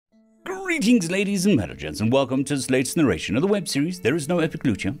Greetings, ladies and gents, and welcome to this latest narration of the web series There Is No Epic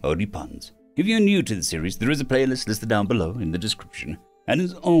Lucha, Only Puns. If you're new to the series, there is a playlist listed down below in the description, and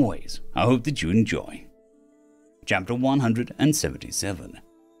as always, I hope that you enjoy. Chapter 177,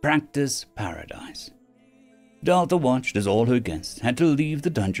 Practice Paradise. Delta watched as all her guests had to leave the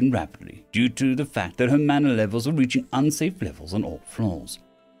dungeon rapidly due to the fact that her mana levels were reaching unsafe levels on all floors.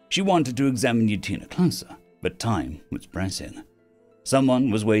 She wanted to examine Yatina closer, but time was pressing. Someone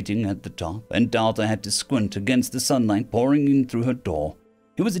was waiting at the top, and Delta had to squint against the sunlight pouring in through her door.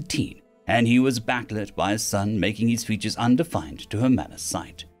 He was a teen, and he was backlit by a sun making his features undefined to her mana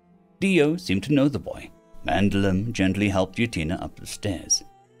sight. Dio seemed to know the boy. Mandalum gently helped Yatina up the stairs.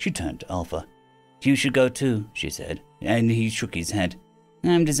 She turned to Alpha. "You should go too," she said, and he shook his head.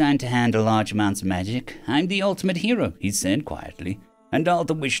 "I'm designed to handle large amounts of magic. I'm the ultimate hero," he said quietly, and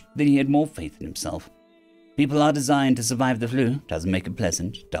Alpha wished that he had more faith in himself. "People are designed to survive the flu. Doesn't make it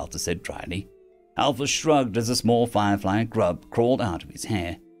pleasant," Delta said dryly. Alpha shrugged as a small firefly grub crawled out of his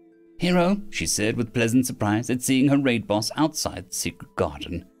hair. "Hero," she said with pleasant surprise at seeing her raid boss outside the secret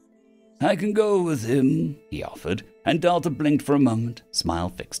garden. "I can go with him," he offered, and Delta blinked for a moment, smile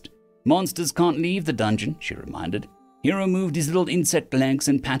fixed. "Monsters can't leave the dungeon," she reminded. Hero moved his little insect legs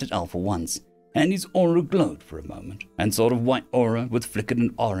and patted Alpha once, and his aura glowed for a moment, and sort of white aura with flickered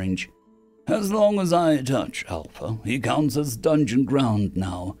and orange. "As long as I touch Alpha, he counts as dungeon ground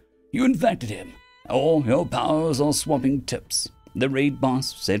now. You infected him, or your powers are swapping tips," the raid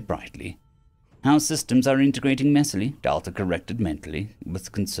boss said brightly. "Our systems are integrating messily," Delta corrected mentally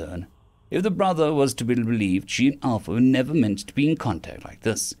with concern. If the brother was to be believed, she and Alpha were never meant to be in contact like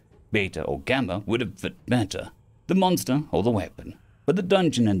this. Beta or Gamma would have fit better. The monster or the weapon. But the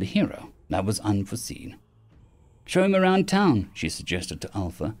dungeon and the hero, that was unforeseen. "Show him around town," she suggested to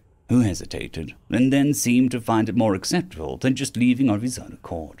Alpha, who hesitated, and then seemed to find it more acceptable than just leaving of his own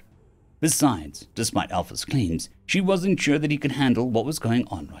accord. Besides, despite Alpha's claims, she wasn't sure that he could handle what was going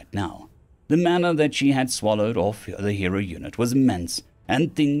on right now. The mana that she had swallowed off the hero unit was immense,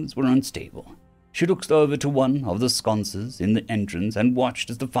 and things were unstable. She looked over to one of the sconces in the entrance and watched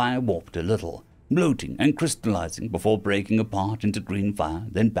as the fire warped a little, bloating and crystallizing before breaking apart into green fire,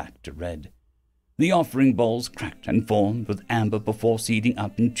 then back to red. The offering bowls cracked and formed with amber before seeding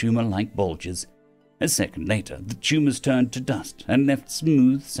up in tumor-like bulges. A second later, the tumors turned to dust and left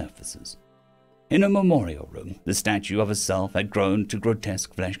smooth surfaces. In a memorial room, the statue of herself had grown to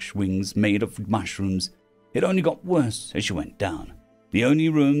grotesque flesh wings made of mushrooms. It only got worse as she went down. The only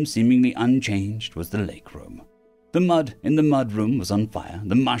room seemingly unchanged was the lake room. The mud in the mud room was on fire.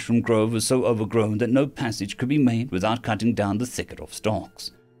 The mushroom grove was so overgrown that no passage could be made without cutting down the thicket of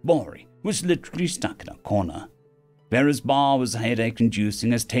stalks. Bori was literally stuck in a corner. Vera's bar was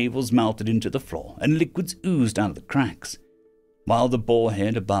headache-inducing as tables melted into the floor and liquids oozed out of the cracks, while the boar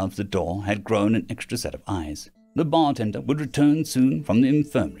head above the door had grown an extra set of eyes. The bartender would return soon from the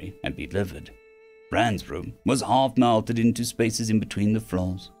infirmary and be livid. Brand's room was half melted into spaces in between the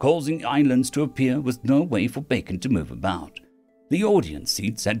floors, causing islands to appear with no way for bacon to move about. The audience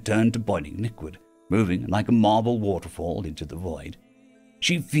seats had turned to boiling liquid, moving like a marble waterfall into the void.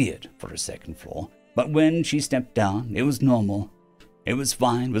 She feared for a second floor, but when she stepped down, it was normal. It was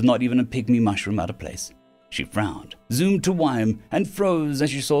fine with not even a pygmy mushroom out of place. She frowned, zoomed to Wyam, and froze as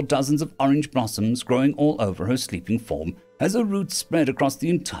she saw dozens of orange blossoms growing all over her sleeping form as her roots spread across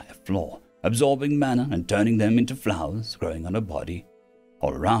the entire floor, absorbing mana and turning them into flowers growing on her body.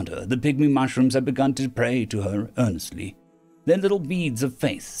 All around her, the pygmy mushrooms had begun to pray to her earnestly. Their little beads of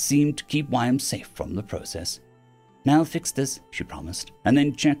faith seemed to keep Wyam safe from the process. "Now I'll fix this," she promised, and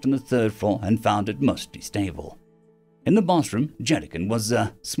then checked on the third floor and found it mostly stable. In the bathroom, Jellican was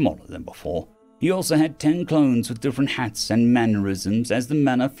smaller than before. He also had 10 clones with different hats and mannerisms as the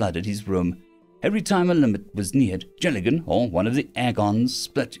mana flooded his room. Every time a limit was neared, Jellican, or one of the Agons,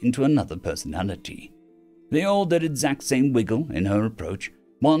 split into another personality. They all did exact same wiggle in her approach.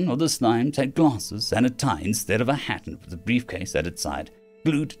 One of the slimes had glasses and a tie instead of a hat with a briefcase at its side,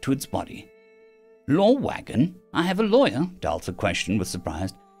 glued to its body. "Law wagon? I have a lawyer?" Delta questioned with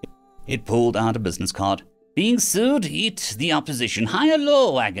surprise. It pulled out a business card. "Being sued? Eat the opposition. Hire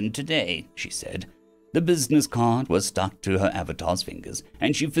law wagon today," she said. The business card was stuck to her avatar's fingers,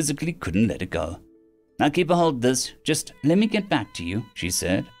 and she physically couldn't let it go. "I'll keep a hold of this. Just let me get back to you," she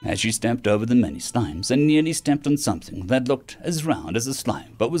said, as she stepped over the many slimes and nearly stepped on something that looked as round as a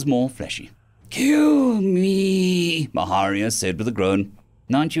slime, but was more fleshy. "Kill me," Maharia said with a groan.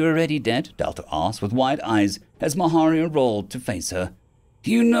 "Aren't you already dead?" Delta asked with wide eyes as Maharia rolled to face her.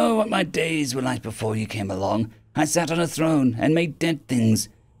 "You know what my days were like before you came along. I sat on a throne and made dead things.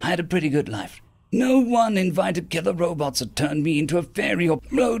 I had a pretty good life. No one invited killer robots or turned me into a fairy or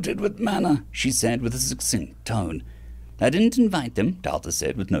bloated with mana, she said with a succinct tone. I didn't invite them, Delta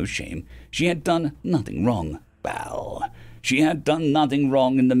said with no shame. She had done nothing wrong. Well, she had done nothing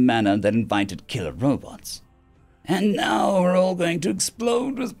wrong in the manner that invited killer robots. And now we're all going to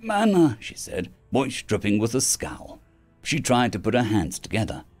explode with mana, she said, voice dripping with a scowl. She tried to put her hands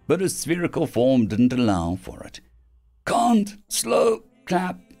together, but her spherical form didn't allow for it. Can't slow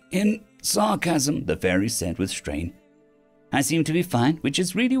clap in sarcasm, the fairy said with strain. I seem to be fine, which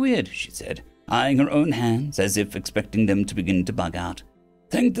is really weird, she said, eyeing her own hands as if expecting them to begin to bug out.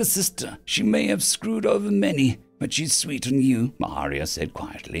 Thank the sister. She may have screwed over many, but she's sweet on you, Maharia said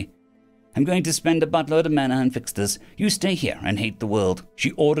quietly. I'm going to spend a buttload of mana and fix this. You stay here and hate the world,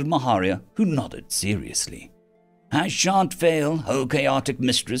 she ordered Maharia, who nodded seriously. I shan't fail, O chaotic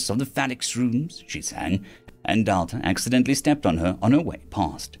mistress of the phallic shrooms, she sang, and Delta accidentally stepped on her way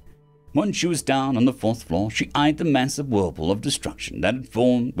past. Once she was down on the 4th floor, she eyed the massive whirlpool of destruction that had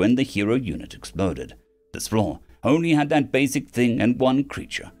formed when the hero unit exploded. This floor only had that basic thing and one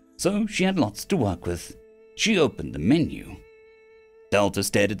creature, so she had lots to work with. She opened the menu. Delta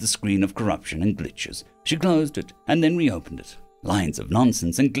stared at the screen of corruption and glitches. She closed it and then reopened it. Lines of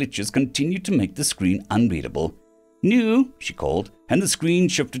nonsense and glitches continued to make the screen unreadable. New, she called, and the screen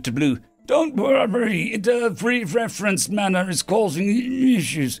shifted to blue. Don't worry, the pre-referenced mana is causing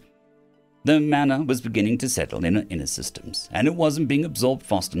issues. The mana was beginning to settle in her inner systems, and it wasn't being absorbed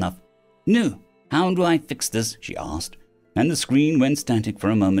fast enough. New, how do I fix this? She asked, and the screen went static for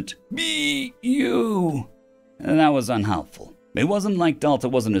a moment. Be you. That was unhelpful. It wasn't like Delta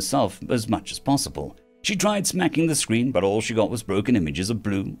wasn't herself as much as possible. She tried smacking the screen, but all she got was broken images of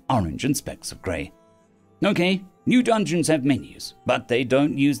blue, orange, and specks of grey. Okay, new dungeons have menus, but they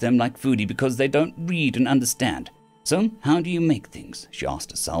don't use them like Foodie because they don't read and understand. So, how do you make things? She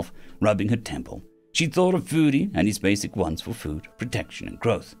asked herself, rubbing her temple. She thought of Foodie and his basic wants for food, protection, and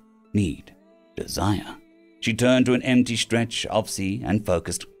growth. Need. Desire. She turned to an empty stretch of sea and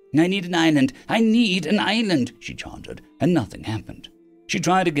focused. I need an island. I need an island, she chanted, and nothing happened. She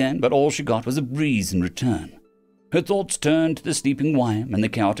tried again, but all she got was a breeze in return. Her thoughts turned to the sleeping Wyam and the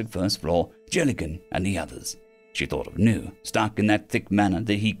chaotic 1st floor, Jelligan, and the others. She thought of Nu, stuck in that thick manner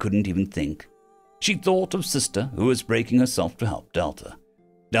that he couldn't even think. She thought of Sister, who was breaking herself to help Delta.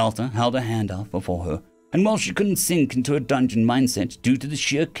 Delta held her hand out before her, and while she couldn't sink into a dungeon mindset due to the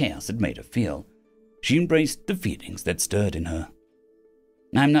sheer chaos it made her feel, she embraced the feelings that stirred in her.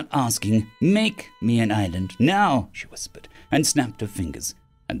 I'm not asking. Make me an island now, she whispered, and snapped her fingers.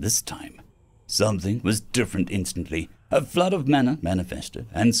 And this time, something was different instantly. A flood of mana manifested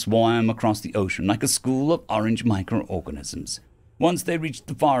and swam across the ocean like a school of orange microorganisms. Once they reached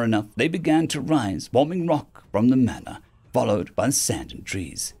far enough, they began to rise, bombing rock from the mana, followed by sand and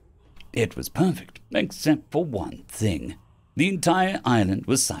trees. It was perfect, except for one thing. The entire island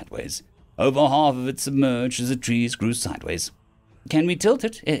was sideways. Over half of it submerged as the trees grew sideways. Can we tilt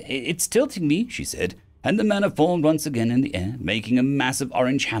it? It's tilting me, she said, and the mana formed once again in the air, making a massive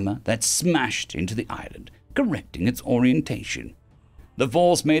orange hammer that smashed into the island, correcting its orientation. The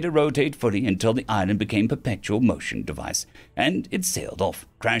force made it rotate fully until the island became a perpetual motion device, and it sailed off,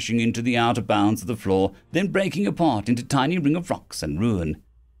 crashing into the outer bounds of the floor, then breaking apart into a tiny ring of rocks and ruin.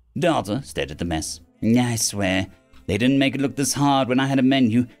 Delta stared at the mess. I swear, they didn't make it look this hard when I had a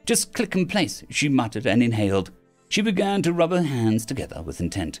menu. Just click and place, she muttered and inhaled. She began to rub her hands together with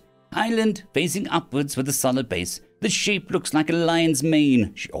intent. Island, facing upwards with a solid base. The shape looks like a lion's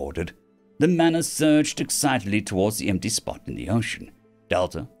mane, she ordered. The mana surged excitedly towards the empty spot in the ocean.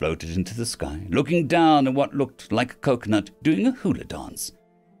 Delta floated into the sky, looking down at what looked like a coconut doing a hula dance.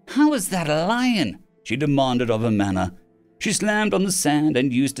 How is that a lion? She demanded of her mana. She slammed on the sand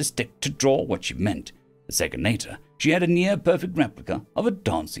and used a stick to draw what she meant. A second later, she had a near-perfect replica of a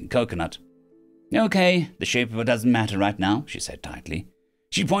dancing coconut. Okay, the shape of it doesn't matter right now, she said tightly.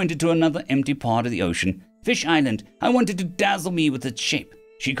 She pointed to another empty part of the ocean. Fish Island, I wanted to dazzle me with its shape,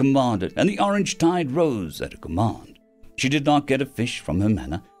 she commanded, and the orange tide rose at her command. She did not get a fish from her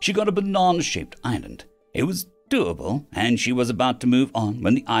mana. She got a banana-shaped island. It was doable, and she was about to move on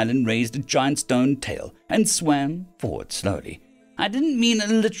when the island raised a giant stone tail and swam forward slowly. I didn't mean a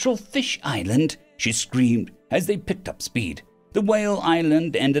literal fish island, she screamed as they picked up speed. The whale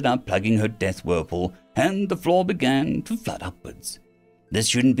island ended up plugging her death whirlpool, and the floor began to flood upwards. This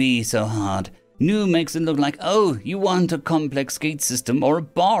shouldn't be so hard. Nu makes it look like, oh, you want a complex gate system or a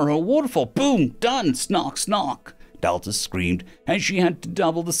bar or a waterfall. Boom, done, snark, snark. Delta screamed as she had to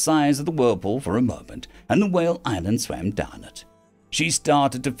double the size of the whirlpool for a moment, and the whale island swam down it. She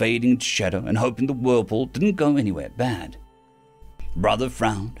started to fade into shadow and hoping the whirlpool didn't go anywhere bad. Brother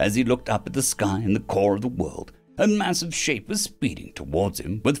frowned as he looked up at the sky in the core of the world. A massive shape was speeding towards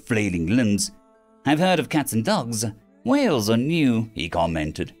him with flailing limbs. "I've heard of cats and dogs. Whales are new," he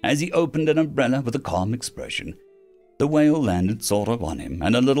commented as he opened an umbrella with a calm expression. The whale landed sort of on him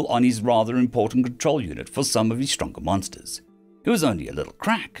and a little on his rather important control unit for some of his stronger monsters. It was only a little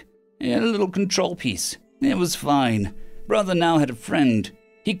crack, a little control piece. It was fine. Brother now had a friend.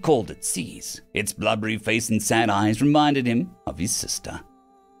 He called it Seas. Its blubbery face and sad eyes reminded him of his sister.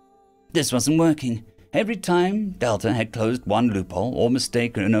 This wasn't working. Every time Delta had closed one loophole or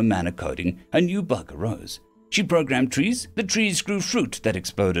mistake in her mana coding, a new bug arose. She programmed trees. The trees grew fruit that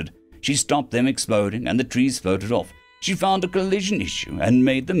exploded. She stopped them exploding and the trees floated off. She found a collision issue and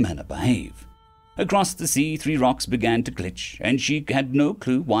made the mana behave. Across the sea, 3 rocks began to glitch, and she had no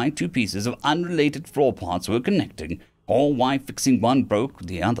clue why 2 pieces of unrelated floor parts were connecting, or why fixing one broke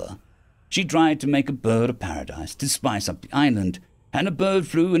the other. She tried to make a bird of paradise to spice up the island, and a bird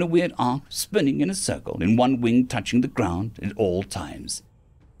flew in a weird arc, spinning in a circle, in one wing touching the ground at all times.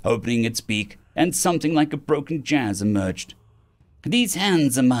 Opening its beak, and something like a broken jazz emerged. "These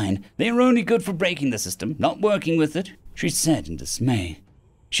hands are mine. They are only good for breaking the system, not working with it," she said in dismay.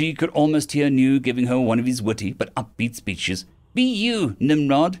 She could almost hear Nu giving her one of his witty but upbeat speeches. "Be you,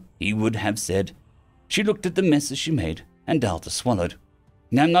 Nimrod," he would have said. She looked at the messes she made, and Delta swallowed.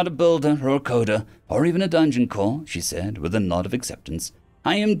 "I'm not a builder or a coder, or even a dungeon core," she said with a nod of acceptance.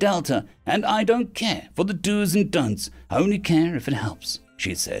 "I am Delta, and I don't care for the do's and don'ts. I only care if it helps,"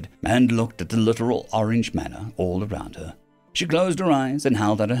 she said, and looked at the literal orange mana all around her. She closed her eyes and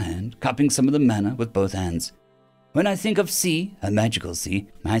held out her hand, cupping some of the mana with both hands. "When I think of sea, a magical sea,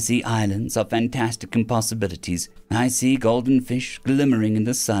 I see islands of fantastic impossibilities. I see golden fish glimmering in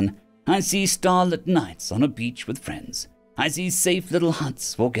the sun. I see starlit nights on a beach with friends. I see safe little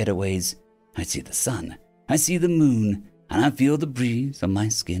huts for getaways. I see the sun. I see the moon, and I feel the breeze on my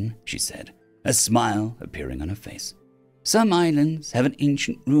skin," she said, a smile appearing on her face. "Some islands have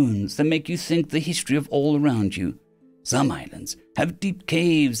ancient ruins that make you think the history of all around you. Some islands have deep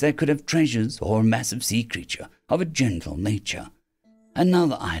caves that could have treasures or a massive sea creature of a gentle nature.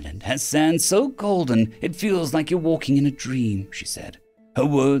 Another island has sand so golden it feels like you're walking in a dream," she said, her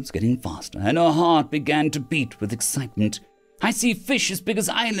words getting faster, and her heart began to beat with excitement. "I see fish as big as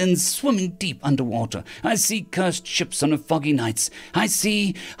islands swimming deep underwater. I see cursed ships on foggy nights. I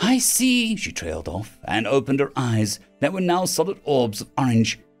see, she trailed off and opened her eyes that were now solid orbs of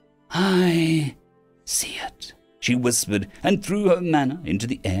orange. "I see it," she whispered, and threw her mana into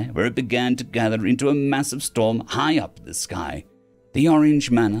the air, where it began to gather into a massive storm high up in the sky. The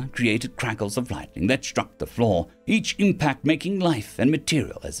orange mana created crackles of lightning that struck the floor, each impact making life and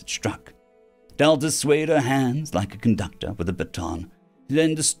material as it struck. Delta swayed her hands like a conductor with a baton.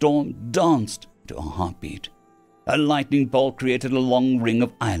 Then the storm danced to a heartbeat. A lightning bolt created a long ring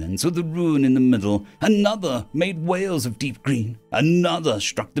of islands with a ruin in the middle. Another made whales of deep green. Another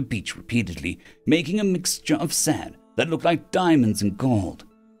struck the beach repeatedly, making a mixture of sand that looked like diamonds and gold.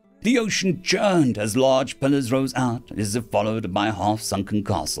 The ocean churned as large pillars rose out, as if followed by a half-sunken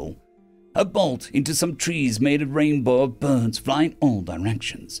castle. A bolt into some trees made a rainbow of birds flying all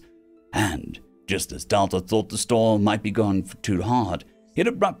directions. And, just as Delta thought the storm might be going too hard, it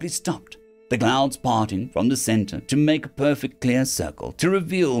abruptly stopped, the clouds parting from the center to make a perfect clear circle to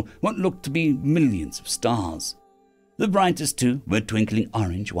reveal what looked to be millions of stars. The brightest 2 were a twinkling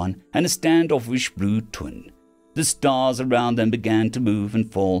orange one and a standoffish blue twin. The stars around them began to move and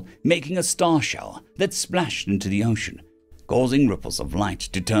fall, making a star shower that splashed into the ocean, causing ripples of light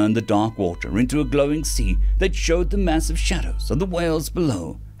to turn the dark water into a glowing sea that showed the massive shadows of the whales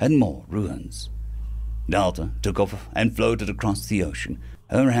below and more ruins. Delta took off and floated across the ocean,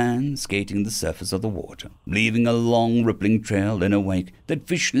 her hands skating the surface of the water, leaving a long rippling trail in her wake that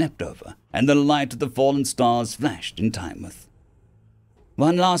fish leapt over, and the light of the fallen stars flashed in time with.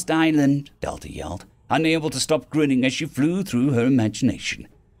 "One last island," Delta yelled, unable to stop grinning as she flew through her imagination.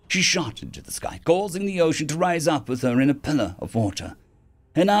 She shot into the sky, causing the ocean to rise up with her in a pillar of water.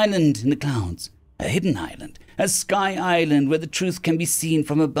 "An island in the clouds, a hidden island, a sky island where the truth can be seen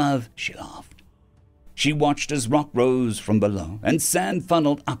from above," she laughed. She watched as rock rose from below and sand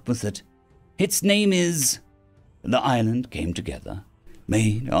funneled up with it. "Its name is—" The island came together,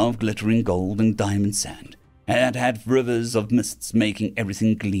 made of glittering gold and diamond sand, and had rivers of mists making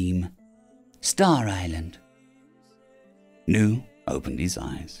everything gleam. "Star Island." Nu opened his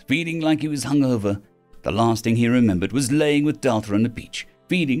eyes, feeling like he was hungover. The last thing he remembered was laying with Delta on the beach,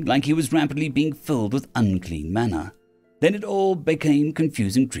 feeling like he was rapidly being filled with unclean mana. Then it all became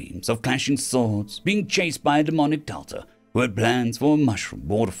confusing dreams of clashing swords, being chased by a demonic Delta who had plans for a mushroom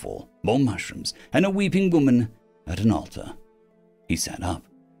waterfall, more mushrooms, and a weeping woman at an altar. He sat up,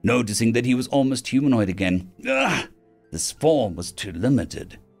 noticing that he was almost humanoid again. Ugh! This form was too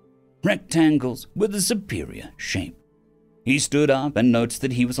limited. Rectangles were the superior shape. He stood up and noticed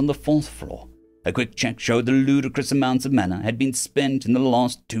that he was on the 4th floor. A quick check showed the ludicrous amounts of mana had been spent in the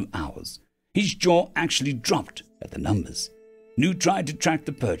last 2 hours. His jaw actually dropped at the numbers. New tried to track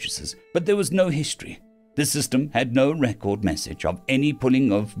the purchases, but there was no history. The system had no record message of any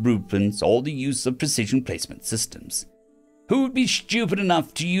pulling of blueprints or the use of precision placement systems. Who would be stupid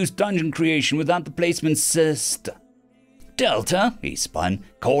enough to use dungeon creation without the placement system? Delta, he spun,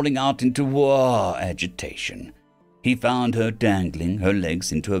 calling out into war agitation. He found her dangling her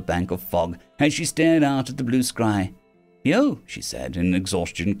legs into a bank of fog as she stared out at the blue sky. Yo, she said, in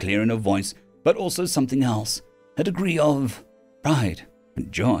exhaustion clear in her voice, but also something else, a degree of pride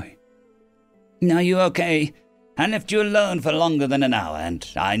and joy. Are you okay? I left you alone for longer than an hour, and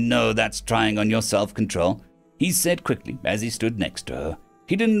I know that's trying on your self-control, he said quickly as he stood next to her.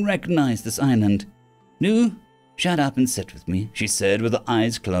 He didn't recognize this island. Nu, shut up and sit with me, she said with her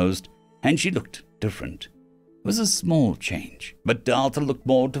eyes closed, and she looked different. It was a small change, but Delta looked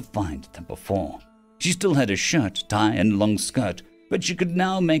more defiant than before. She still had a shirt, tie, and long skirt, but she could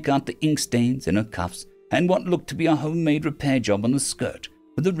now make out the ink stains in her cuffs and what looked to be a homemade repair job on the skirt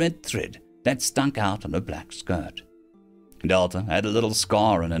with a red thread that stuck out on her black skirt. Delta had a little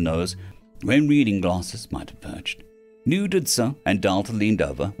scar on her nose where reading glasses might have perched. Nu did so, and Delta leaned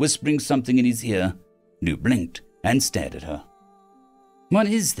over, whispering something in his ear. Nu blinked and stared at her. What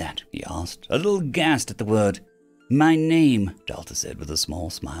is that? He asked, a little gassed at the word. My name, Delta said with a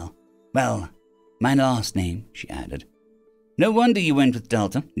small smile. Well, my last name, she added. No wonder you went with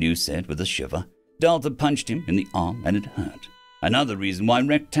Delta, Nu said with a shiver. Delta punched him in the arm and it hurt. Another reason why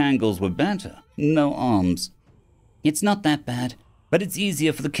rectangles were better. No arms. It's not that bad, but it's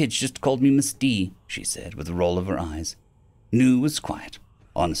easier for the kids just to call me Miss D, she said with a roll of her eyes. Nu was quiet.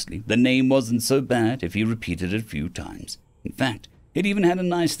 Honestly, the name wasn't so bad if he repeated it a few times. In fact, it even had a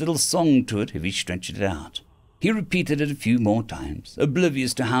nice little song to it if he stretched it out. He repeated it a few more times,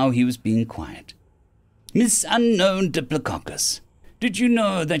 oblivious to how he was being quiet. Miss Unknown Diplococcus, did you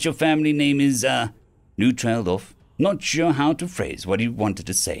know that your family name is, Nu trailed off, not sure how to phrase what he wanted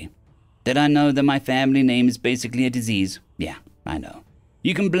to say. Did I know that my family name is basically a disease? Yeah, I know.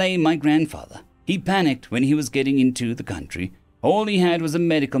 You can blame my grandfather. He panicked when he was getting into the country. All he had was a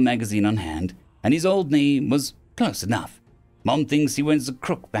medical magazine on hand, and his old name was close enough. Mom thinks he went as a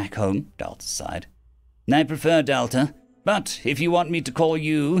crook back home, Delta sighed. I prefer Delta, but if you want me to call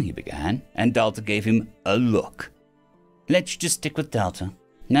you, he began, and Delta gave him a look. Let's just stick with Delta.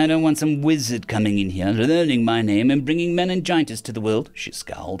 I don't want some wizard coming in here, learning my name and bringing meningitis to the world, she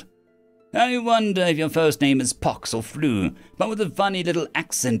scowled. I wonder if your first name is Pox or Flu, but with a funny little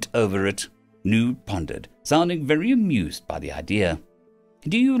accent over it. Nu pondered, sounding very amused by the idea.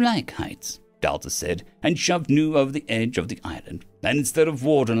 Do you like heights? Delta said, and shoved Nu over the edge of the island, and instead of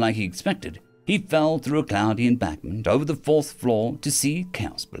water like he expected, he fell through a cloudy embankment over the 4th floor to see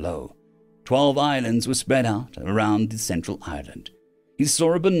chaos below. 12 islands were spread out around the central island. He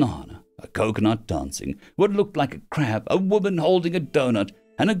saw a banana, a coconut dancing, what looked like a crab, a woman holding a donut,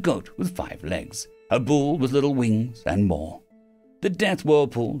 and a goat with 5 legs, a bull with little wings, and more. The death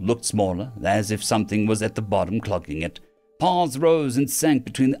whirlpool looked smaller, as if something was at the bottom clogging it. Paths rose and sank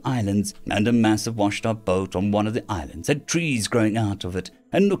between the islands, and a massive washed-up boat on one of the islands had trees growing out of it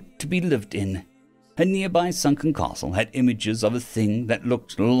and looked to be lived in. A nearby sunken castle had images of a thing that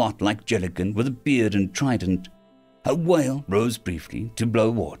looked a lot like Jellican with a beard and trident. A whale rose briefly to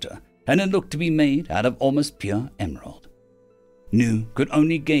blow water, and it looked to be made out of almost pure emerald. Nu could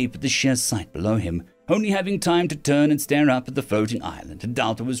only gape at the sheer sight below him, only having time to turn and stare up at the floating island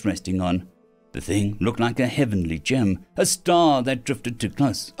Delta was resting on. The thing looked like a heavenly gem, a star that drifted too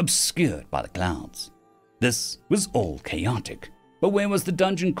close, obscured by the clouds. This was all chaotic. But where was the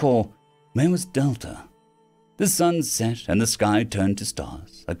dungeon core? Where was Delta? The sun set and the sky turned to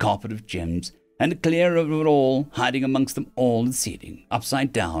stars, a carpet of gems, and clear over it all, hiding amongst them all the ceiling,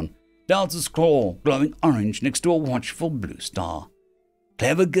 upside down, Delta's claw glowing orange next to a watchful blue star.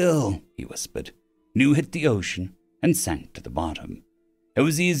 Clever girl, he whispered. Nu hit the ocean and sank to the bottom. It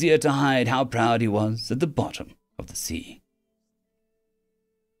was easier to hide how proud he was at the bottom of the sea.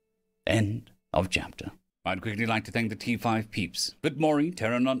 End of chapter. I'd quickly like to thank the T5 peeps: Bitmori,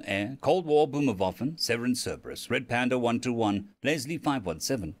 Terran on Air, Cold War Boomerwaffen, Severin Cerberus, Red Panda 121, Leslie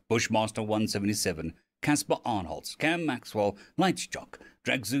 517, Bushmaster 177, Caspar Arnholtz, Cam Maxwell, Lightsjock,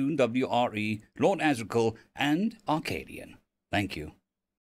 Dragzoon WRE, Lord Azrakul, and Arcadian. Thank you.